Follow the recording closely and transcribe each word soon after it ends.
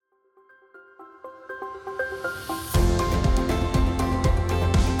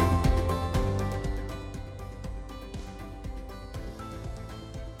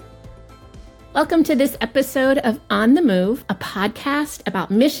Welcome to this episode of On the Move, a podcast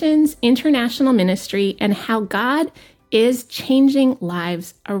about missions, international ministry, and how God is changing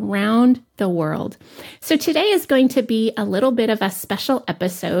lives around the world. So today is going to be a little bit of a special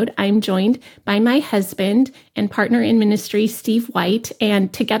episode. I'm joined by my husband and partner in ministry, Steve White,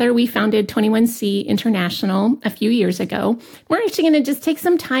 and together we founded 21C International a few years ago. We're actually going to just take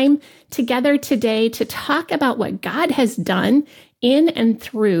some time together today to talk about what God has done in and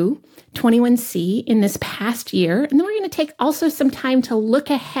through 21C in this past year. And then we're going to take also some time to look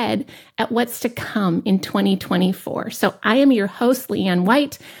ahead at what's to come in 2024. So I am your host, Leanne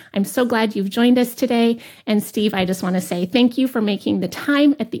White. I'm so glad you've joined us today. And Steve, I just want to say thank you for making the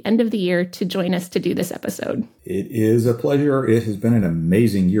time at the end of the year to join us to do this episode. It is a pleasure. It has been an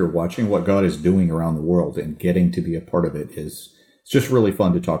amazing year. Watching what God is doing around the world and getting to be a part of it is it's just really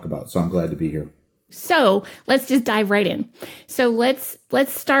fun to talk about. So I'm glad to be here. So let's just dive right in. So let's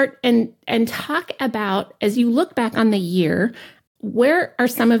start and talk about, as you look back on the year, where are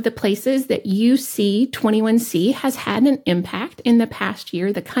some of the places that you see 21C has had an impact in the past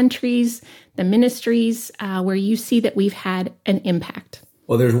year, the countries, the ministries, where you see that we've had an impact?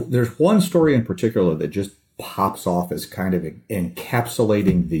 Well, there's one story in particular that just pops off as kind of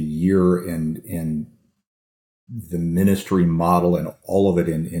encapsulating the year and the ministry model and all of it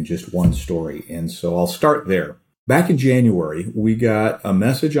in just one story. And so I'll start there. Back in January, we got a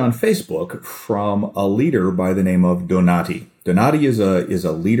message on Facebook from a leader by the name of Donati. Donati is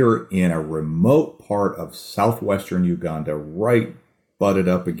a leader in a remote part of southwestern Uganda, right butted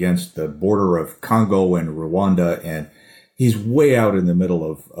up against the border of Congo and Rwanda. And he's way out in the middle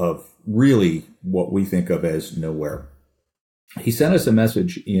of really what we think of as nowhere. He sent us a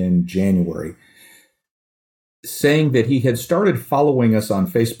message in January saying that he had started following us on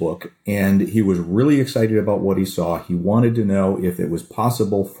Facebook and he was really excited about what he saw. He wanted to know if it was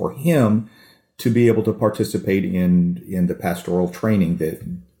possible for him to be able to participate in the pastoral training that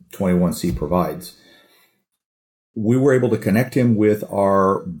 21C provides. We were able to connect him with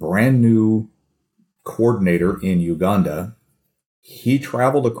our brand new coordinator in Uganda. He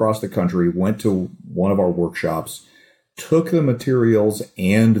traveled across the country, went to one of our workshops, took the materials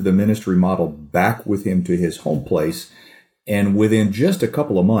and the ministry model back with him to his home place. And within just a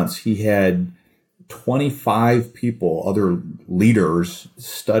couple of months, he had 25 people, other leaders,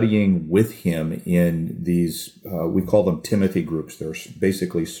 studying with him in these, we call them Timothy groups. They're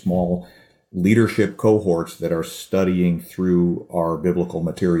basically small leadership cohorts that are studying through our biblical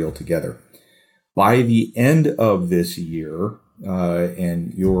material together. By the end of this year,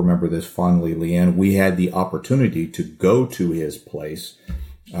 and you'll remember this fondly, Leanne, we had the opportunity to go to his place.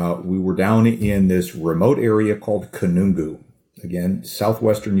 We were down in this remote area called Kanungu, again,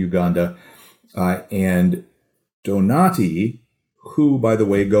 southwestern Uganda. And Donati, who, by the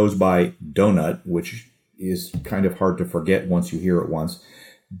way, goes by Donut, which is kind of hard to forget once you hear it once.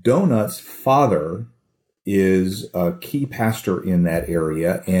 Donut's father is a key pastor in that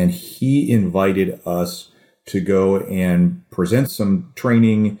area, and he invited us to go and present some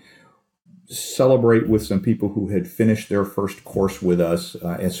training, celebrate with some people who had finished their first course with us.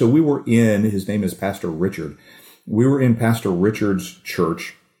 And so we were his name is Pastor Richard. We were in Pastor Richard's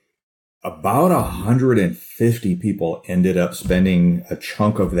church. About 150 people ended up spending a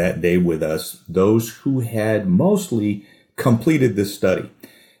chunk of that day with us, those who had mostly completed this study.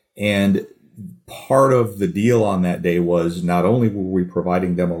 And part of the deal on that day was not only were we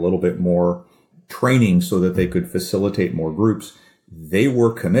providing them a little bit more training so that they could facilitate more groups, they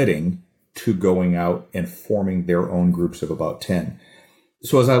were committing to going out and forming their own groups of about 10.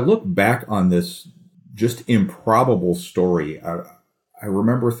 So as I look back on this just improbable story, I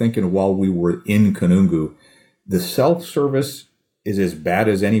remember thinking while we were in Kanungu, the self-service is as bad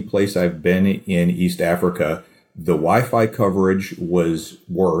as any place I've been in East Africa. The Wi-Fi coverage was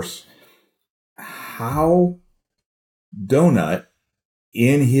worse. How Donut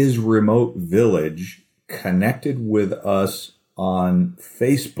in his remote village connected with us on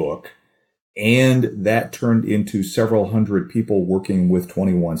Facebook, and that turned into several hundred people working with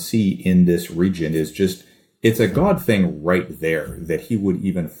 21C in this region is just, it's a God thing right there that he would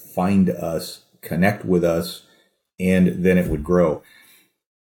even find us, connect with us, and then it would grow.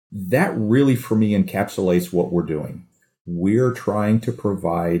 That really, for me, encapsulates what we're doing. We're trying to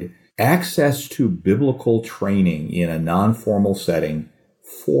provide access to biblical training in a non-formal setting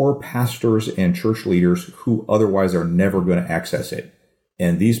for pastors and church leaders who otherwise are never going to access it.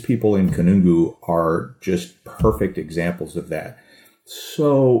 And these people in Kanungu are just perfect examples of that.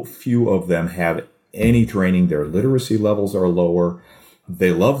 So few of them have any training. Their literacy levels are lower.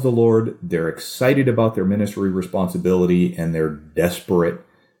 They love the Lord. They're excited about their ministry responsibility, and they're desperate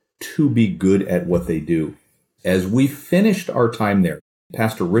to be good at what they do. As we finished our time there,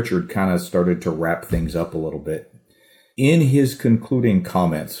 Pastor Richard kind of started to wrap things up a little bit. In his concluding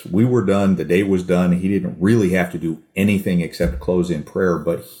comments, we were done, the day was done. He didn't really have to do anything except close in prayer,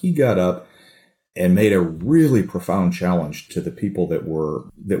 but he got up and made a really profound challenge to the people that were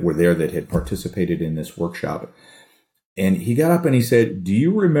there that had participated in this workshop. And he got up and he said, "Do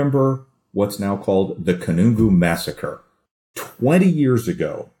you remember what's now called the Kanungu Massacre? 20 years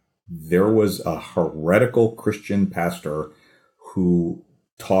ago, there was a heretical Christian pastor who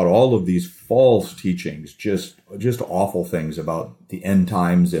taught all of these false teachings, just awful things about the end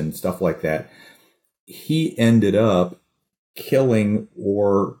times and stuff like that. He ended up killing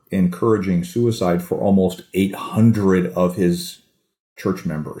or encouraging suicide for almost 800 of his church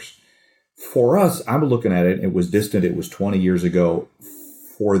members." For us, I'm looking at it, it was distant, it was 20 years ago.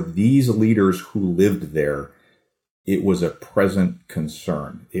 For these leaders who lived there, it was a present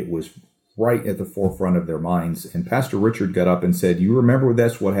concern. It was right at the forefront of their minds. And Pastor Richard got up and said, "You remember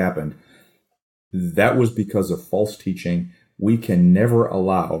that's what happened. That was because of false teaching. We can never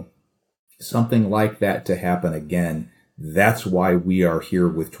allow something like that to happen again. That's why we are here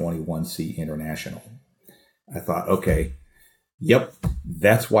with 21C International." I thought, okay, yep,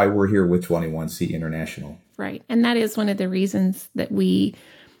 that's why we're here with 21C International. Right. And that is one of the reasons that we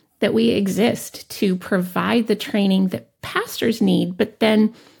exist, to provide the training that pastors need, but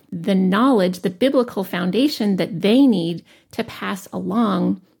then the knowledge, the biblical foundation that they need to pass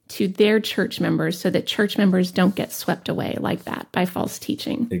along to their church members so that church members don't get swept away like that by false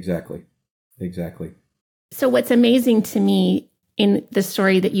teaching. Exactly. So what's amazing to me in the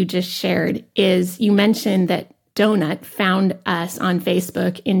story that you just shared is you mentioned that Donut found us on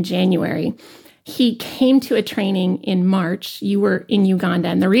Facebook in January. He came to a training in March. You were in Uganda.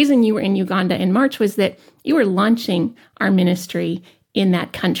 And the reason you were in Uganda in March was that you were launching our ministry in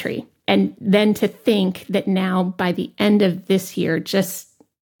that country. And then to think that now by the end of this year, just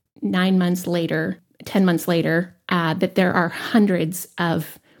 9 months later, 10 months later, that there are hundreds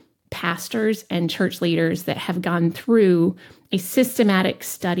of pastors and church leaders that have gone through a systematic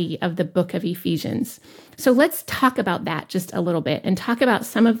study of the book of Ephesians. So let's talk about that just a little bit and talk about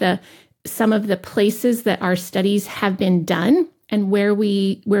some of the places that our studies have been done and where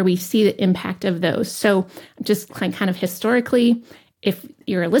we see the impact of those. So just kind of historically, if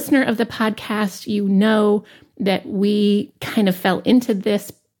you're a listener of the podcast, you know that we kind of fell into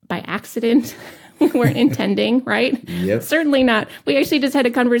this by accident. We weren't intending, right? Yep. Certainly not. We actually just had a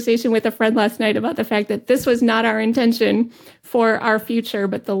conversation with a friend last night about the fact that this was not our intention for our future,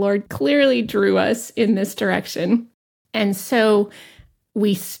 but the Lord clearly drew us in this direction. And so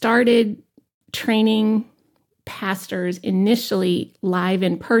we started training pastors initially live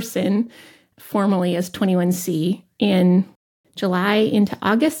in person, formally as 21C, in July into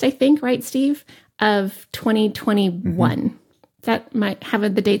August, I think, right, Steve, of 2021. Mm-hmm. That might have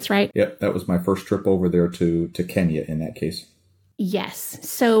the dates right. Yep, that was my first trip over there to Kenya in that case. Yes.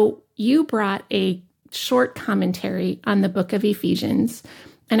 So you brought a short commentary on the book of Ephesians.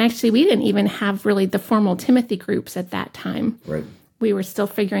 And actually, we didn't even have really the formal Timothy groups at that time. Right. We were still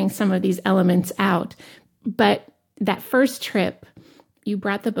figuring some of these elements out. But that first trip, you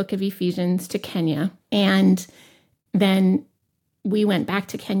brought the book of Ephesians to Kenya. And then we went back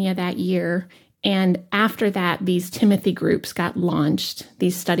to Kenya that year. And after that, these Timothy groups got launched,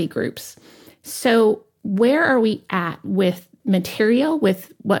 these study groups. So where are we at with material,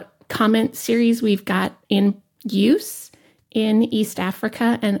 with what comment series we've got in use in East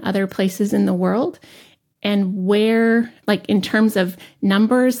Africa and other places in the world? And where, like in terms of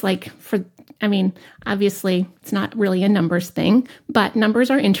numbers, obviously it's not really a numbers thing, but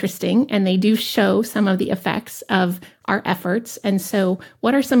numbers are interesting and they do show some of the effects of our efforts. And so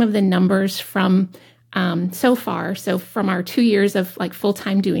what are some of the numbers from so far, so from our 2 years of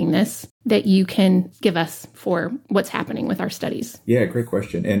full-time doing this, that you can give us for what's happening with our studies? Yeah, great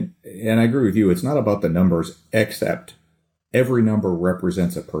question. And I agree with you. It's not about the numbers, except every number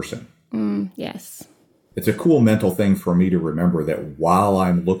represents a person. Yes. It's a cool mental thing for me to remember that while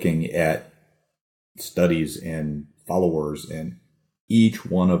I'm looking at studies and followers, and each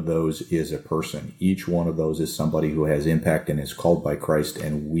one of those is a person. Each one of those is somebody who has impact and is called by Christ,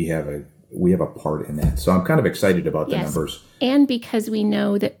 and we have a part in that. So I'm kind of excited about the numbers. And because we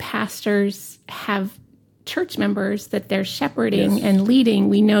know that pastors have church members that they're shepherding and leading,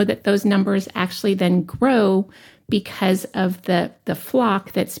 we know that those numbers actually then grow because of the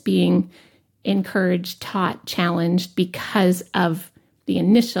flock that's being encouraged, taught, challenged because of the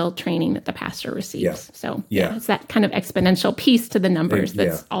initial training that the pastor receives. Yeah. So it's that kind of exponential piece to the numbers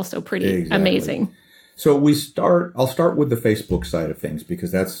that's also pretty amazing. So I'll start with the Facebook side of things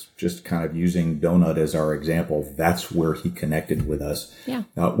because that's just kind of using Donut as our example. That's where he connected with us. Yeah.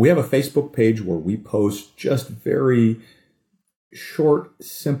 We have a Facebook page where we post just very short,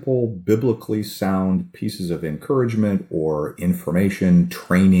 simple, biblically sound pieces of encouragement or information,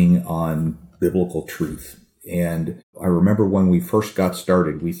 training on biblical truth. And I remember when we first got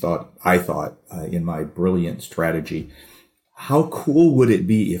started, I thought in my brilliant strategy, how cool would it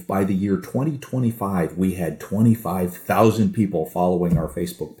be if by the year 2025 we had 25,000 people following our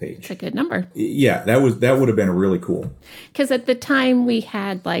Facebook page? It's a good number. Yeah, that would have been really cool. Because at the time we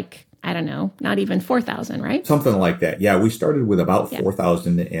had I don't know, not even 4,000, right? Something like that. Yeah, we started with about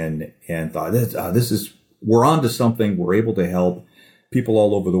 4,000 and thought we're on to something. We're able to help people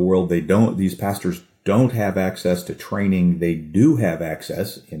all over the world. These pastors don't have access to training. They do have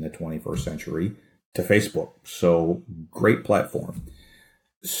access in the 21st century to Facebook. So great platform.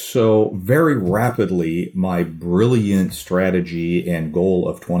 So very rapidly, my brilliant strategy and goal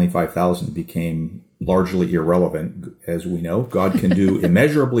of 25,000 became largely irrelevant. As we know, God can do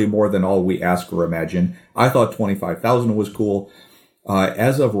immeasurably more than all we ask or imagine. I thought 25,000 was cool.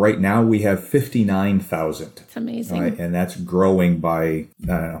 As of right now, we have 59,000. It's amazing. And that's growing by, I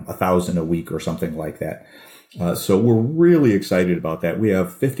don't know, 1,000 a week or something like that. So we're really excited about that. We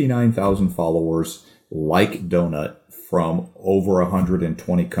have 59,000 followers like Donut from over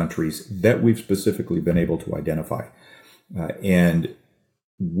 120 countries that we've specifically been able to identify. And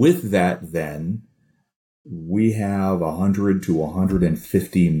with that, then, we have 100 to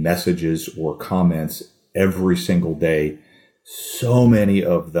 150 messages or comments every single day. So many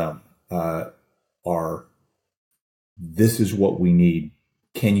of them are, this is what we need.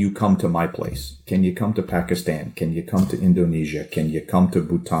 Can you come to my place? Can you come to Pakistan? Can you come to Indonesia? Can you come to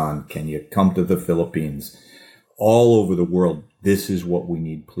Bhutan? Can you come to the Philippines? All over the world, this is what we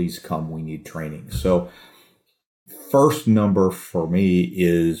need. Please come. We need training. So first number for me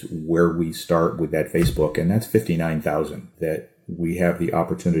is where we start with that Facebook, and that's 59,000 that we have the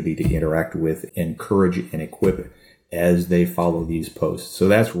opportunity to interact with, encourage, and equip as they follow these posts. So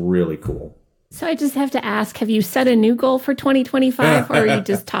that's really cool. So I just have to ask, have you set a new goal for 2025 or are you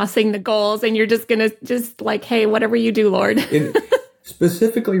just tossing the goals and you're just going to hey, whatever you do, Lord?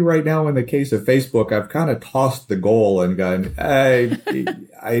 Specifically right now in the case of Facebook, I've kind of tossed the goal and gone,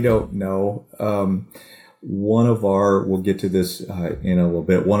 I don't know. We'll get to this in a little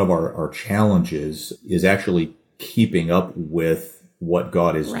bit. One of our challenges is actually keeping up with what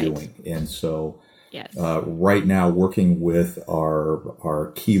God is doing. And so yes. Right now, working with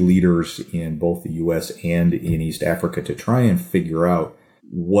our key leaders in both the U.S. and in East Africa to try and figure out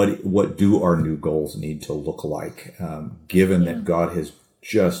what do our new goals need to look like, given that God has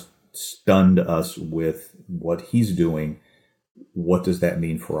just stunned us with what He's doing. What does that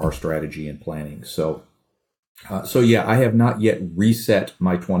mean for our strategy and planning? So I have not yet reset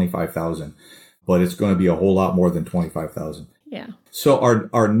my 25,000, but it's going to be a whole lot more than 25,000. Yeah. So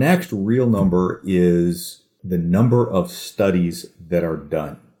our next real number is the number of studies that are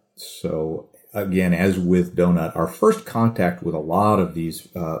done. So again, as with Donut, our first contact with a lot of these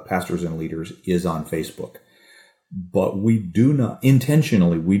pastors and leaders is on Facebook. But we do not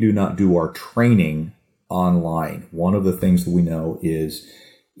do our training online. One of the things that we know is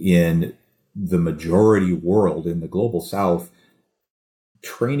in the majority world, in the global South,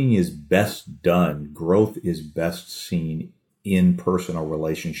 training is best done, growth is best seen in personal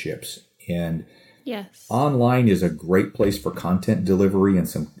relationships. And yes, online is a great place for content delivery and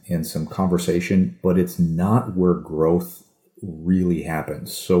some conversation, but it's not where growth really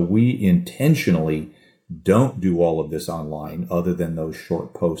happens. So we intentionally don't do all of this online other than those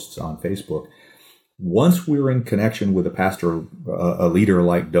short posts on Facebook. Once we're in connection with a pastor, a leader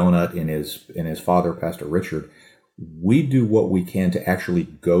like Donut and his father, Pastor Richard, we do what we can to actually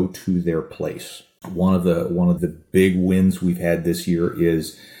go to their place. One of the big wins we've had this year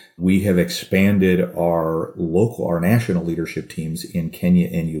is we have expanded our national leadership teams in Kenya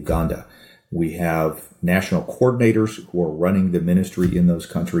and Uganda. We have national coordinators who are running the ministry in those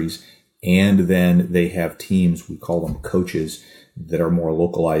countries, and then they have teams, we call them coaches, that are more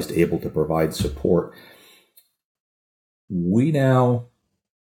localized, able to provide support. We now,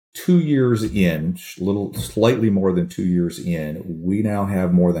 2 years in, slightly more than 2 years in, we now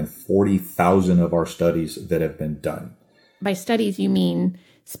have more than 40,000 of our studies that have been done. By studies, you mean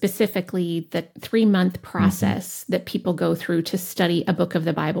specifically the 3-month process that people go through to study a book of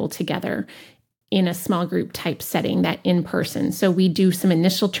the Bible together in a small group type setting, that in person. So we do some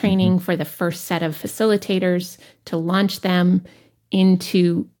initial training for the first set of facilitators to launch them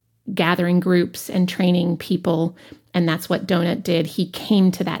into gathering groups and training people And that's what Donut did. He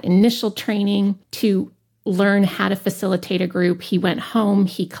came to that initial training to learn how to facilitate a group. He went home,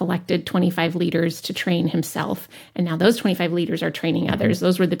 he collected 25 leaders to train himself. And now those 25 leaders are training others.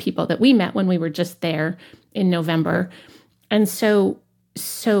 Those were the people that we met when we were just there in November. And so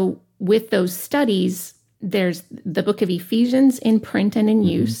with those studies, there's the book of Ephesians in print and in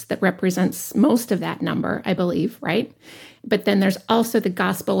use that represents most of that number, I believe, right? But then there's also the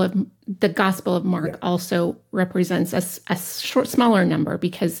Gospel of Mark also represents a smaller number,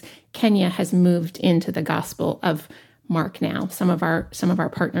 because Kenya has moved into the Gospel of Mark now. Some of our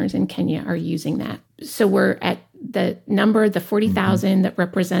partners in Kenya are using that. So we're at the number, the 40,000 that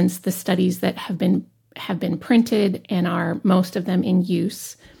represents the studies that have been printed and are most of them in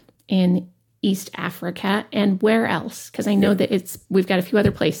use in East Africa. And where else? Because I know that we've got a few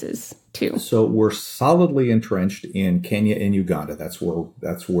other places too. So we're solidly entrenched in Kenya and Uganda. That's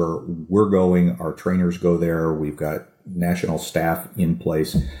where we're going. Our trainers go there. We've got national staff in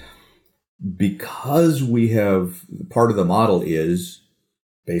place. Because we have, part of the model is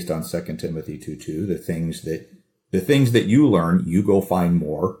based on 2 Timothy 2:2, the things that you learn, you go find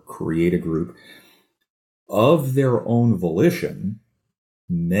more, create a group of their own volition.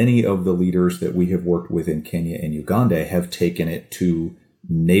 Many of the leaders that we have worked with in Kenya and Uganda have taken it to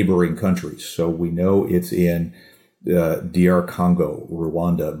neighboring countries. So we know it's in DR Congo,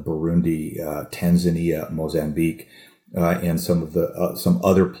 Rwanda, Burundi, Tanzania, Mozambique, and some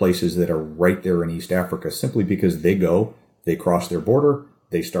other places that are right there in East Africa, simply because they cross their border,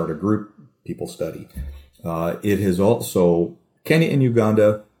 they start a group, people study. It has also, Kenya and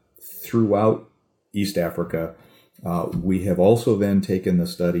Uganda, throughout East Africa. We have also then taken the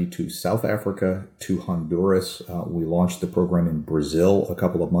study to South Africa, to Honduras. We launched the program in Brazil a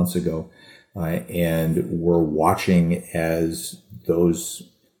couple of months ago, and we're watching as those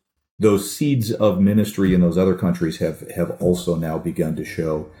seeds of ministry in those other countries have also now begun to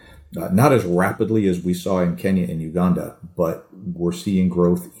show, not as rapidly as we saw in Kenya and Uganda, but we're seeing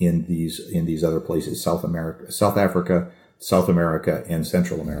growth in these other places: South Africa, South America, and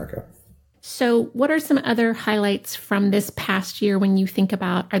Central America. So what are some other highlights from this past year when you think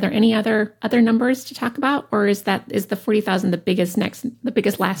about, are there any other numbers to talk about? Or is the 40,000 the biggest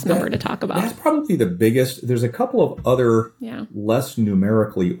last number to talk about? That's probably the biggest. There's a couple of other less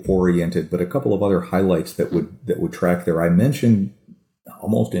numerically oriented, but a couple of other highlights that would track there. I mentioned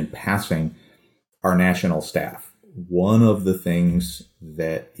almost in passing our national staff. One of the things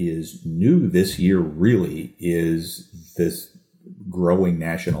that is new this year really is this growing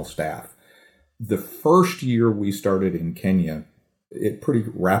national staff. The first year we started in Kenya, it pretty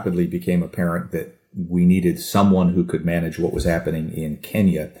rapidly became apparent that we needed someone who could manage what was happening in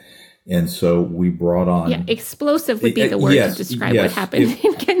Kenya. And so we brought on... Yeah, explosive would be the word to describe what happened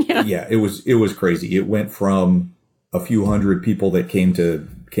in Kenya. Yeah, it was crazy. It went from a few hundred people that came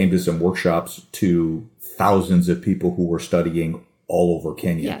to some workshops to thousands of people who were studying all over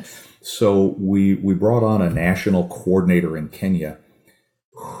Kenya. Yes. So we brought on a national coordinator in Kenya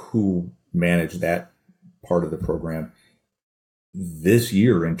who manage that part of the program. This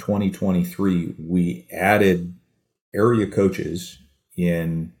year in 2023, we added area coaches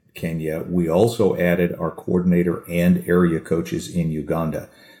in Kenya. We also added our coordinator and area coaches in Uganda.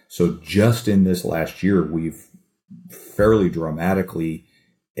 So just in this last year, we've fairly dramatically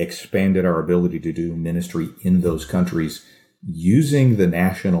expanded our ability to do ministry in those countries using the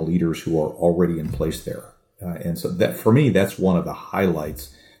national leaders who are already in place there. And so that, for me, that's one of the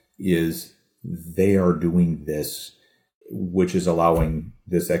highlights, is they are doing this, which is allowing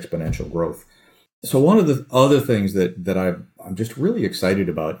this exponential growth. So one of the other things that I'm just really excited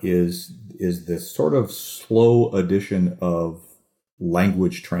about is this sort of slow addition of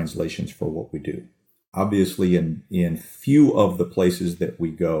language translations for what we do. Obviously, in few of the places that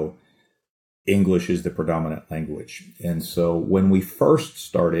we go, English is the predominant language. And so when we first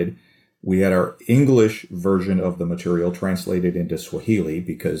started, we had our English version of the material translated into Swahili,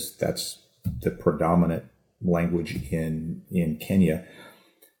 because that's the predominant language in Kenya.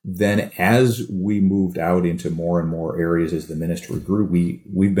 Then as we moved out into more and more areas as the ministry grew,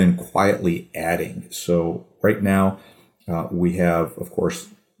 we've been quietly adding. So right now we have, of course,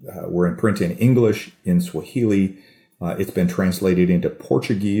 we're in print in English, in Swahili. It's been translated into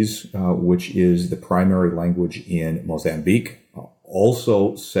Portuguese, which is the primary language in Mozambique.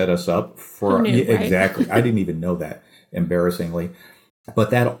 Also set us up for... Who knew, right? Exactly. I didn't even know that, embarrassingly. But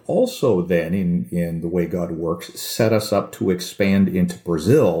that also then, in the way God works, set us up to expand into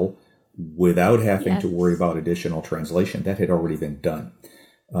Brazil without having to worry about additional translation. That had already been done.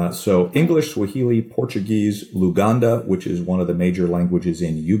 So English, Swahili, Portuguese, Luganda, which is one of the major languages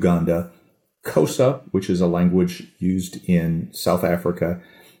in Uganda, Xhosa, which is a language used in South Africa,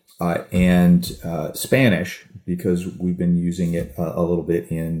 and Spanish, because we've been using it a little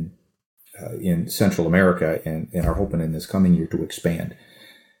bit in Central America, and are hoping in this coming year to expand.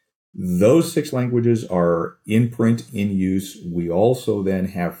 Those 6 languages are in print, in use. We also then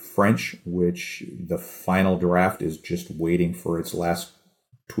have French, which the final draft is just waiting for its last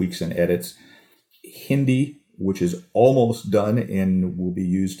tweaks and edits. Hindi, which is almost done and will be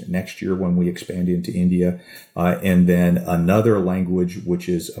used next year when we expand into India. And then another language, which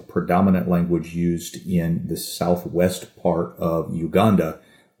is a predominant language used in the southwest part of Uganda,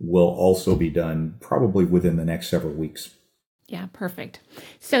 will also be done probably within the next several weeks. Yeah, perfect.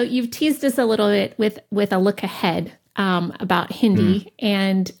 So you've teased us a little bit with a look ahead about Hindi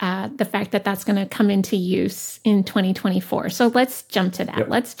and the fact that that's going to come into use in 2024. So let's jump to that. Yep.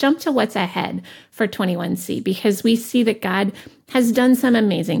 Let's jump to what's ahead for 21C, because we see that God has done some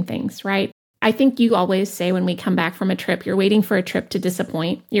amazing things, right? I think you always say when we come back from a trip, you're waiting for a trip to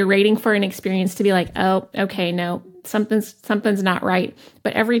disappoint. You're waiting for an experience to be like, oh, okay, no, something's not right.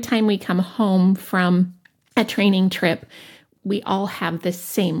 But every time we come home from a training trip, we all have the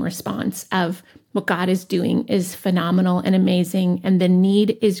same response of what God is doing is phenomenal and amazing, and the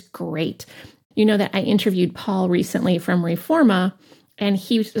need is great. You know that I interviewed Paul recently from Reforma, and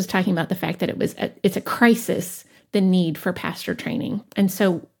he was talking about the fact that it's a crisis, the need for pastor training. And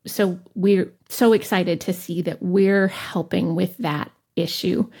so we're so excited to see that we're helping with that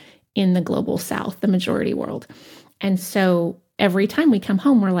issue in the global South, the majority world. And so every time we come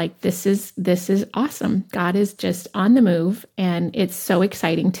home, we're like, this is awesome. God is just on the move, and it's so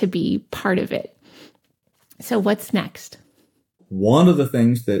exciting to be part of it. So what's next? One of the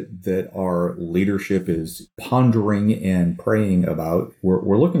things that our leadership is pondering and praying about,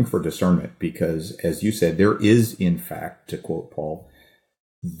 we're looking for discernment, because, as you said, there is, in fact, to quote Paul,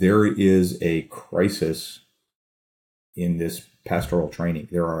 there is a crisis in this pastoral training.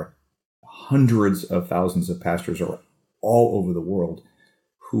 There are hundreds of thousands of pastors all over the world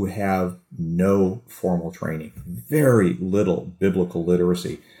who have no formal training, very little biblical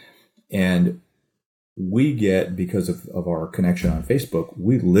literacy. And we get, because of our connection on Facebook,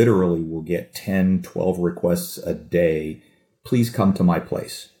 we literally will get 10, 12 requests a day. Please come to my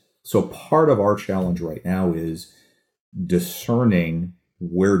place. So part of our challenge right now is discerning,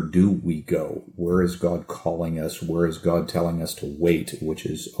 where do we go? Where is God calling us? Where is God telling us to wait, which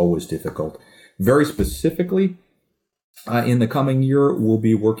is always difficult. Very specifically, in the coming year, we'll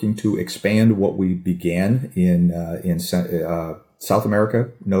be working to expand what we began in South America,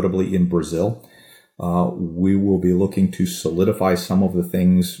 notably in Brazil. We will be looking to solidify some of the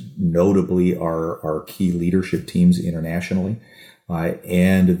things, notably our key leadership teams internationally.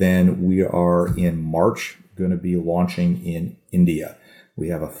 And then we are in March going to be launching in India. We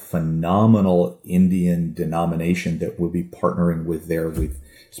have a phenomenal Indian denomination that we'll be partnering with there. We've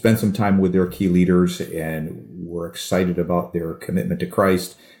spent some time with their key leaders, and we're excited about their commitment to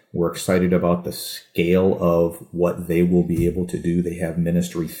Christ. We're excited about the scale of what they will be able to do. They have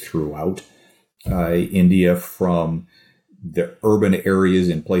ministry throughout India, from the urban areas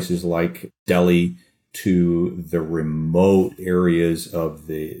in places like Delhi to the remote areas of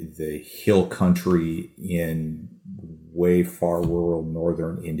the hill country in way far rural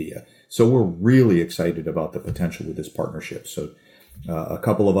northern India. So we're really excited about the potential with this partnership. So a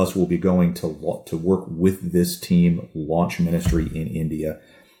couple of us will be going to work with this team, launch ministry in India.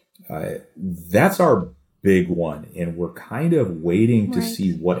 That's our big one, and we're kind of waiting to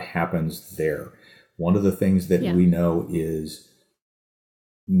see what happens there. One of the things that we know is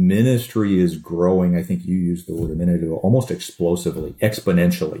ministry is growing. I think you used the word a minute ago, almost explosively,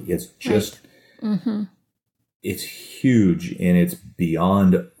 exponentially. It's just, it's huge, and it's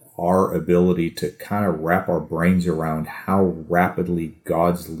beyond our ability to kind of wrap our brains around how rapidly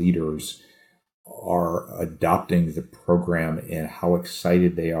God's leaders are adopting the program and how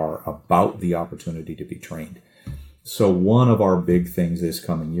excited they are about the opportunity to be trained. So one of our big things this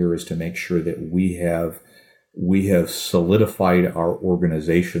coming year is to make sure that we have solidified our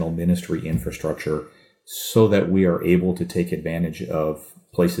organizational ministry infrastructure so that we are able to take advantage of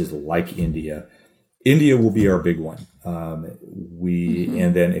places like India. India will be our big one.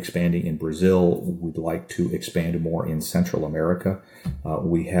 And then expanding in Brazil, we'd like to expand more in Central America.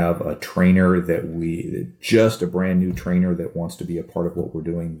 We have a trainer just a brand new trainer that wants to be a part of what we're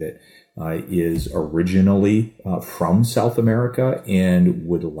doing, that is originally from South America and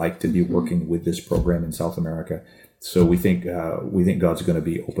would like to be working with this program in South America. So we think God's going to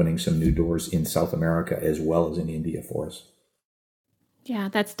be opening some new doors in South America as well as in India for us. Yeah,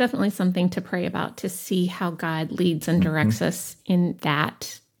 that's definitely something to pray about, to see how God leads and directs us in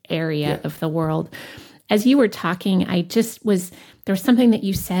that area of the world. As you were talking, there was something that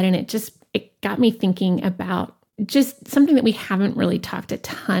you said, and it got me thinking about just something that we haven't really talked a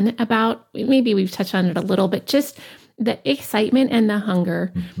ton about. Maybe we've touched on it a little, but just the excitement and the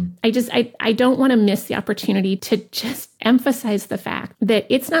hunger. I don't want to miss the opportunity to just emphasize the fact that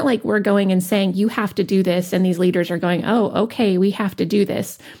it's not like we're going and saying, you have to do this. And these leaders are going, oh, okay, we have to do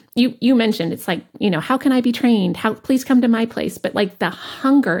this. You mentioned, it's like, how can I be trained? Please come to my place. But like the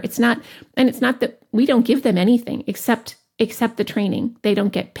hunger, it's not that we don't give them anything except the training. They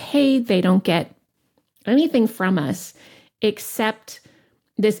don't get paid. They don't get anything from us except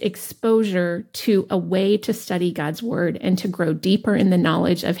this exposure to a way to study God's word and to grow deeper in the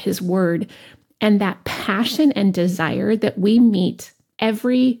knowledge of his word. And that passion and desire that we meet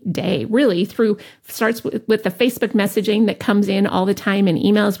every day, really starts with the Facebook messaging that comes in all the time and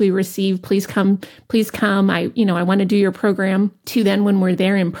emails we receive, please come. I want to do your program, to then when we're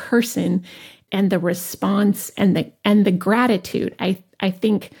there in person and the response and the gratitude. I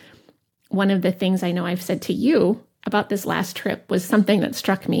think one of the things I know I've said to you about this last trip was something that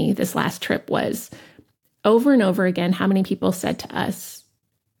struck me. This last trip was over and over again, how many people said to us,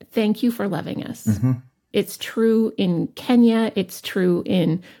 thank you for loving us. Mm-hmm. It's true in Kenya. It's true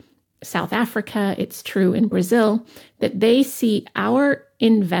in South Africa. It's true in Brazil, that they see our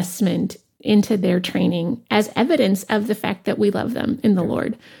investment into their training as evidence of the fact that we love them in the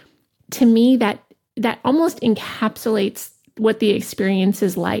Lord. To me, that almost encapsulates what the experience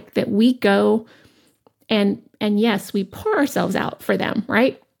is like, that we go and yes, we pour ourselves out for them,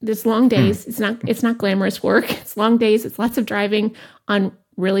 right? This long days, it's not glamorous work. It's long days. It's lots of driving on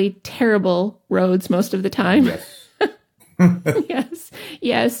really terrible roads most of the time. Yes.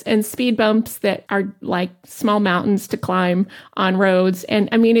 Yes. And speed bumps that are like small mountains to climb on roads. And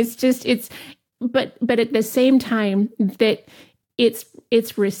I mean, but at the same time that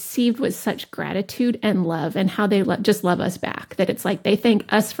it's received with such gratitude and love, and how they just love us back, that it's like they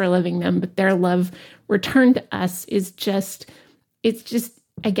thank us for loving them, but their love returned to us it's just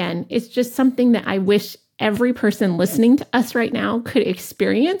something that I wish every person listening to us right now could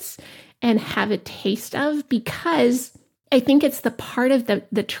experience and have a taste of, because I think it's the part of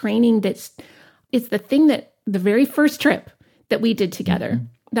the training it's the thing that the very first trip that we did together,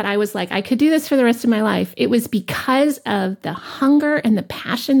 that I was like, I could do this for the rest of my life. It was because of the hunger and the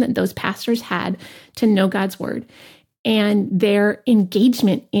passion that those pastors had to know God's word, and their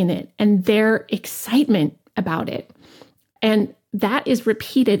engagement in it and their excitement about it. And that is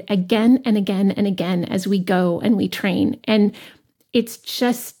repeated again and again and again as we go and we train. And it's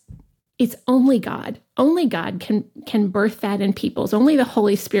only God. Only God can birth that in people's. Only the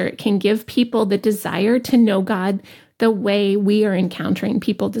Holy Spirit can give people the desire to know God the way we are encountering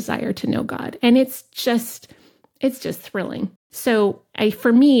people desire to know God. And it's just thrilling. So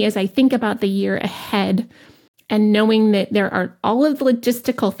for me, as I think about the year ahead, and knowing that there are all of the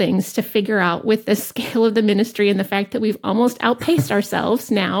logistical things to figure out with the scale of the ministry and the fact that we've almost outpaced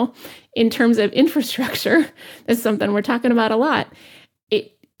ourselves now in terms of infrastructure, that's something we're talking about a lot.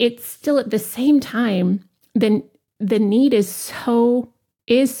 It's still at the same time, the need is so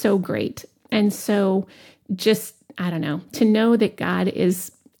great. And so just, I don't know, to know that God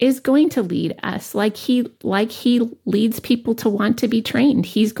is going to lead us like he leads people to want to be trained.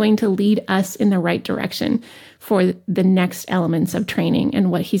 He's going to lead us in the right direction for the next elements of training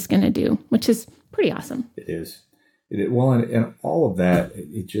and what he's going to do, which is pretty awesome. It is. Well, and all of that,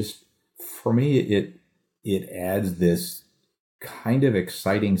 it just, for me, it adds this kind of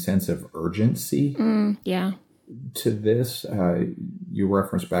exciting sense of urgency to this. You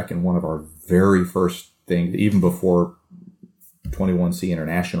referenced back in one of our very first things, even before 21C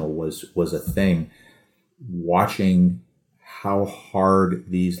International was a thing, watching how hard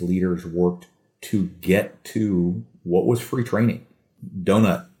these leaders worked to get to what was free training.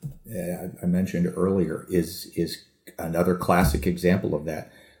 Donut, I mentioned earlier, is another classic example of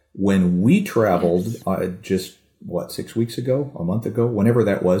that. When we traveled just, 6 weeks ago, a month ago, whenever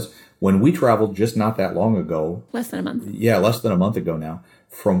that was, when we traveled just not that long ago. Less than a month. Yeah, less than a month ago now,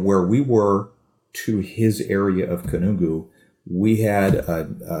 from where we were to his area of Kanungu, we had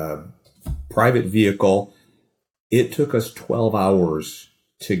a private vehicle. It took us 12 hours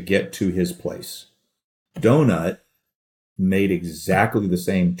to get to his place. Donut made exactly the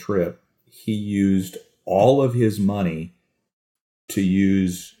same trip. He used all of his money to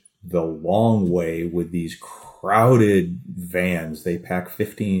use the long way with these crowded vans. They pack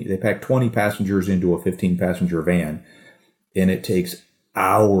 20 passengers into a 15-passenger van, and it takes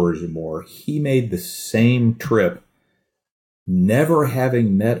hours more. He made the same trip, never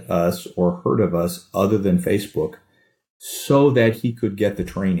having met us or heard of us other than Facebook, so that he could get the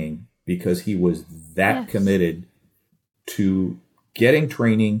training, because he was that committed to getting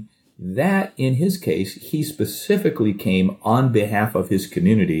training. That, in his case, he specifically came on behalf of his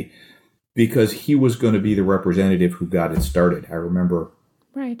community because he was going to be the representative who got it started. I remember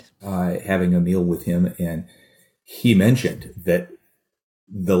having a meal with him, and he mentioned that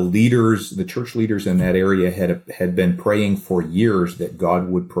the church leaders in that area had been praying for years that God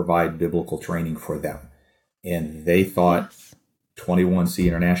would provide biblical training for them. And they thought 21C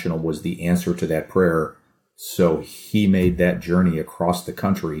International was the answer to that prayer. So he made that journey across the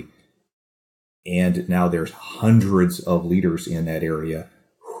country. And now there's hundreds of leaders in that area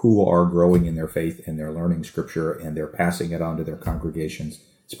who are growing in their faith, and they're learning scripture, and they're passing it on to their congregations.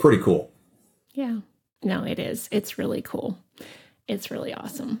 It's pretty cool. Yeah. No, it is. It's really cool. It's really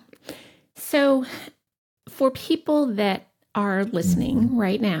awesome. So for people that are listening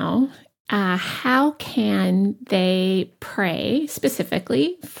right now, how can they pray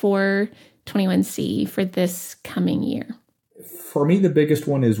specifically for 21C for this coming year? For me, the biggest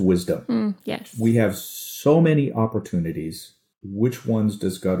one is wisdom. Yes. We have so many opportunities. Which ones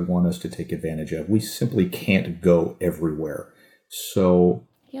does God want us to take advantage of? We simply can't go everywhere. So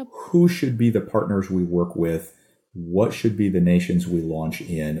who should be the partners we work with? What should be the nations we launch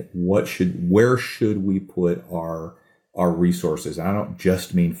in? Where should we put our resources? I don't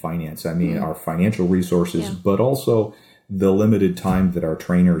just mean finance. I mean our financial resources, but also the limited time that our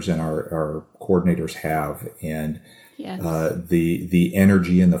trainers and our coordinators have, and the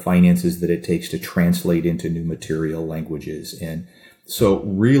energy and the finances that it takes to translate into new material languages. And so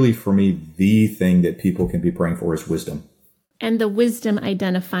really, for me, the thing that people can be praying for is wisdom. And the wisdom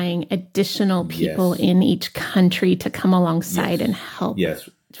identifying additional people in each country to come alongside and help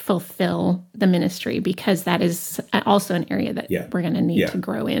fulfill the ministry, because that is also an area that we're going to need to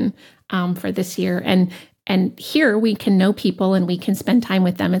grow in for this year. And here we can know people and we can spend time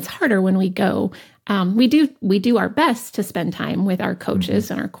with them. It's harder when we go. We do our best to spend time with our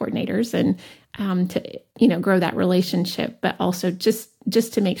coaches and our coordinators, and to grow that relationship, but also just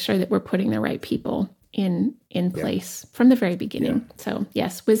to make sure that we're putting the right people in place from the very beginning. So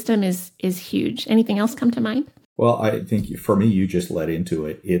yes, wisdom is huge. Anything else come to mind? Well, I think for me, you just led into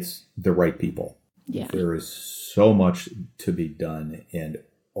it. It's the right people. Yeah. There is so much to be done, and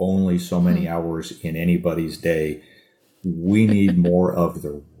only so many hours in anybody's day. We need more of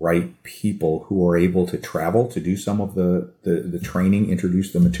the right people who are able to travel to do some of the training,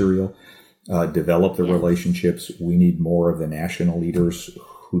 introduce the material, develop the relationships. We need more of the national leaders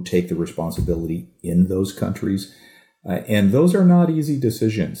who take the responsibility in those countries. And those are not easy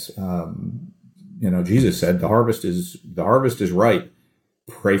decisions. Jesus said, the harvest is ripe.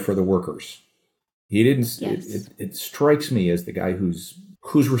 Pray for the workers. He didn't, it strikes me as the guy who's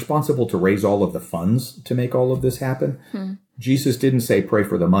responsible to raise all of the funds to make all of this happen. Jesus didn't say pray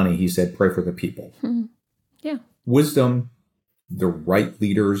for the money. He said pray for the people. Yeah. Wisdom, the right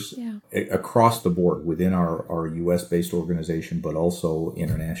leaders across the board within our U.S.-based organization, but also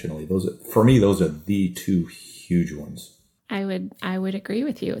internationally. Those are the two huge ones. I would agree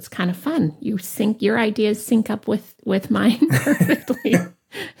with you. It's kind of fun. Your ideas sync up with mine perfectly.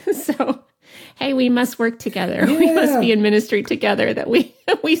 So, hey, we must work together. Yeah. We must be in ministry together, that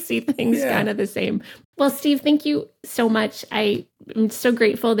we see things kind of the same. Well, Steve, thank you so much. I am so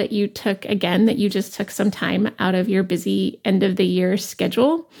grateful that you just took some time out of your busy end of the year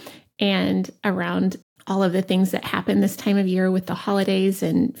schedule and around all of the things that happen this time of year with the holidays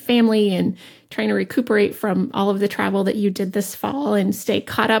and family, and trying to recuperate from all of the travel that you did this fall and stay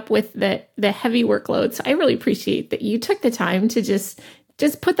caught up with the heavy workload. So I really appreciate that you took the time to just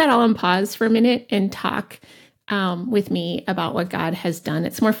put that all on pause for a minute and talk with me about what God has done.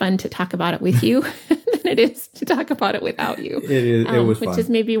 It's more fun to talk about it with you than it is to talk about it without you. It was which fun. is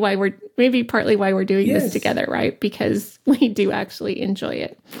maybe partly why we're doing this together, right? Because we do actually enjoy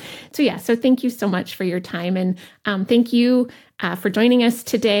it. So thank you so much for your time, and thank you for joining us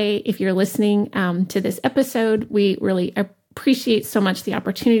today. If you're listening to this episode, we really appreciate so much the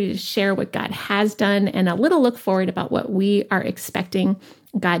opportunity to share what God has done and a little look forward about what we are expecting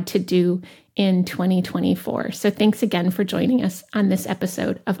God to do in 2024. So thanks again for joining us on this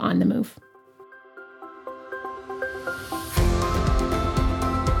episode of On the Move.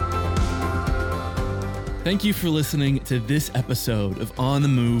 Thank you for listening to this episode of On the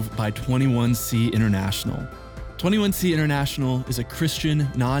Move by 21C International. 21C International is a Christian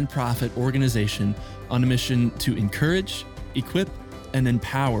nonprofit organization on a mission to encourage, equip, and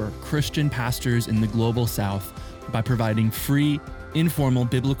empower Christian pastors in the Global South by providing free, informal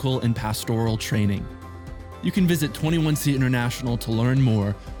biblical and pastoral training. You can visit 21C International to learn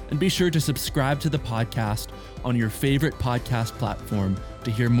more And be sure to subscribe to the podcast on your favorite podcast platform to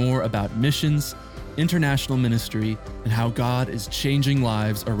hear more about missions, international ministry, and how God is changing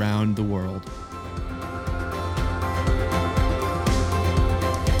lives around the world.